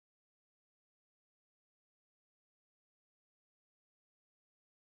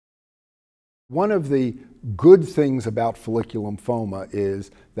One of the good things about follicular lymphoma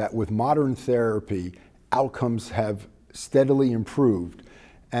is that with modern therapy, outcomes have steadily improved.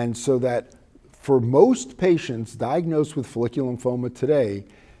 And so that for most patients diagnosed with follicular lymphoma today,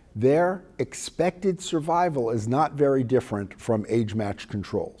 their expected survival is not very different from age-matched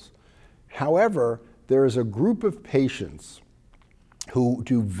controls. However, there is a group of patients who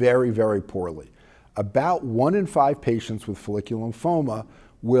do very, very poorly. About 1 in 5 patients with follicular lymphoma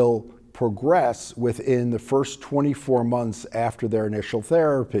will progress within the first 24 months after their initial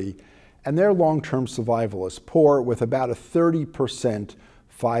therapy, and their long-term survival is poor, with about a 30%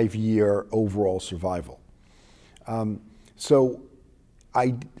 5-year overall survival.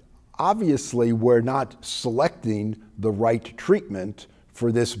 Obviously, we're not selecting the right treatment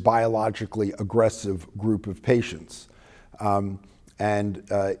for this biologically aggressive group of patients. In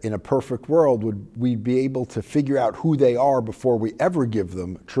a perfect world, would we be able to figure out who they are before we ever give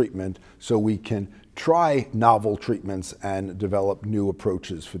them treatment so we can try novel treatments and develop new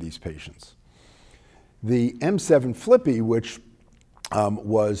approaches for these patients? The m7-FLIPI, which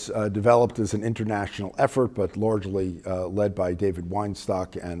was developed as an international effort, but largely led by David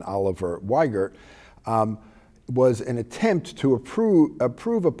Weinstock and Oliver Weigert, was an attempt to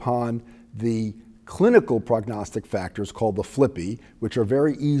improve upon the clinical prognostic factors called the FLIPI, which are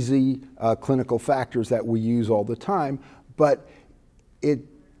very easy clinical factors that we use all the time, but it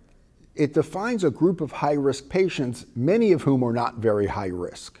defines a group of high-risk patients, many of whom are not very high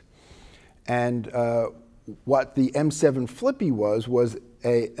risk. And what the m7-FLIPI was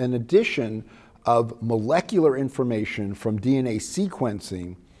an addition of molecular information from DNA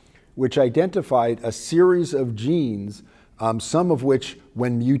sequencing, which identified a series of genes, some of which,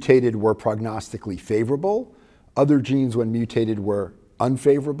 when mutated, were prognostically favorable. Other genes, when mutated, were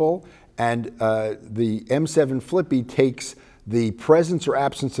unfavorable. And the m7-FLIPI takes the presence or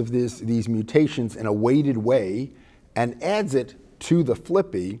absence of these mutations in a weighted way and adds it to the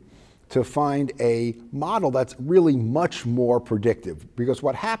FLIPI to find a model that's really much more predictive. Because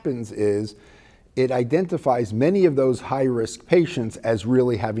what happens is it identifies many of those high-risk patients as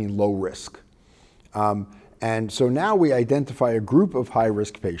really having low risk. And so now we identify a group of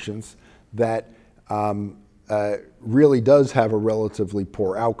high-risk patients that really does have a relatively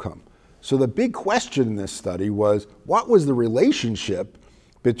poor outcome. So the big question in this study was, what was the relationship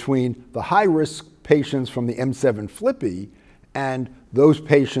between the high-risk patients from the m7-FLIPI and those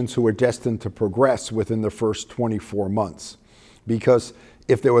patients who were destined to progress within the first 24 months? Because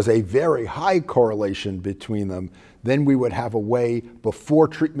if there was a very high correlation between them, then we would have a way, before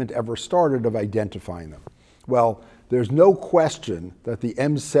treatment ever started, of identifying them. Well, there's no question that the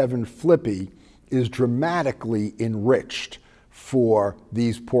m7-FLIPI is dramatically enriched for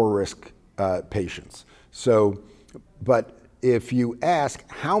these poor risk patients. But if you ask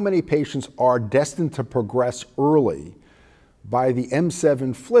how many patients are destined to progress early, by the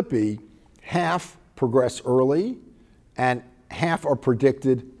m7-FLIPI, half progress early and half are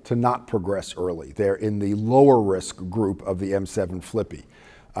predicted to not progress early. They're in the lower risk group of the m7-FLIPI.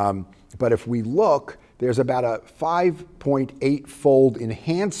 But if we look, there's about a 5.8-fold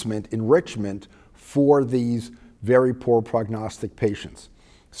enrichment for these very poor prognostic patients.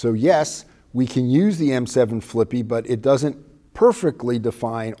 So yes, we can use the m7-FLIPI, but it doesn't perfectly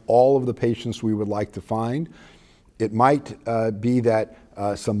define all of the patients we would like to find. It might be that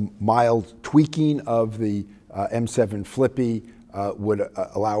some mild tweaking of the m7-FLIPI would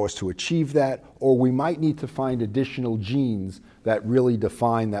allow us to achieve that, or we might need to find additional genes that really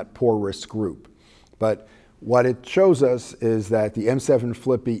define that poor risk group. But what it shows us is that the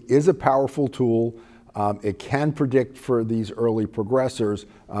m7-FLIPI is a powerful tool. It can predict for these early progressors,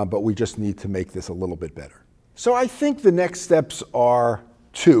 but we just need to make this a little bit better. So I think the next steps are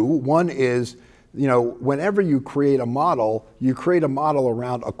two. One is, whenever you create a model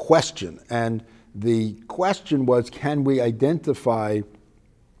around a question. And the question was, can we identify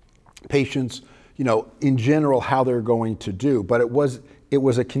patients, in general, how they're going to do? But it was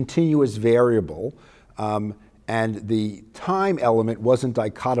a continuous variable, and the time element wasn't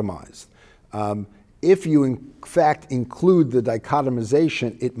dichotomized. If you, in fact, include the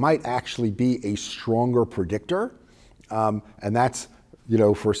dichotomization, it might actually be a stronger predictor, and that's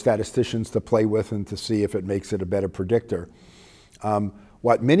for statisticians to play with and to see if it makes it a better predictor.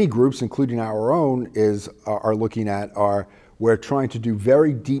 What many groups, including our own, are looking at we're trying to do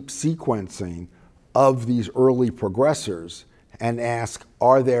very deep sequencing of these early progressors and ask,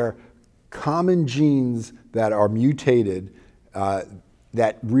 are there common genes that are mutated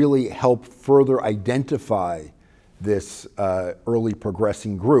that really help further identify this early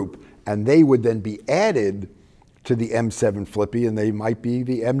progressing group? And they would then be added to the m7-FLIPI, and they might be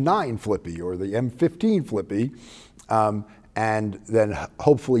the m9-FLIPI or the m15-FLIPI, and then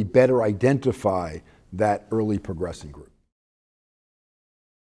hopefully better identify that early progressing group.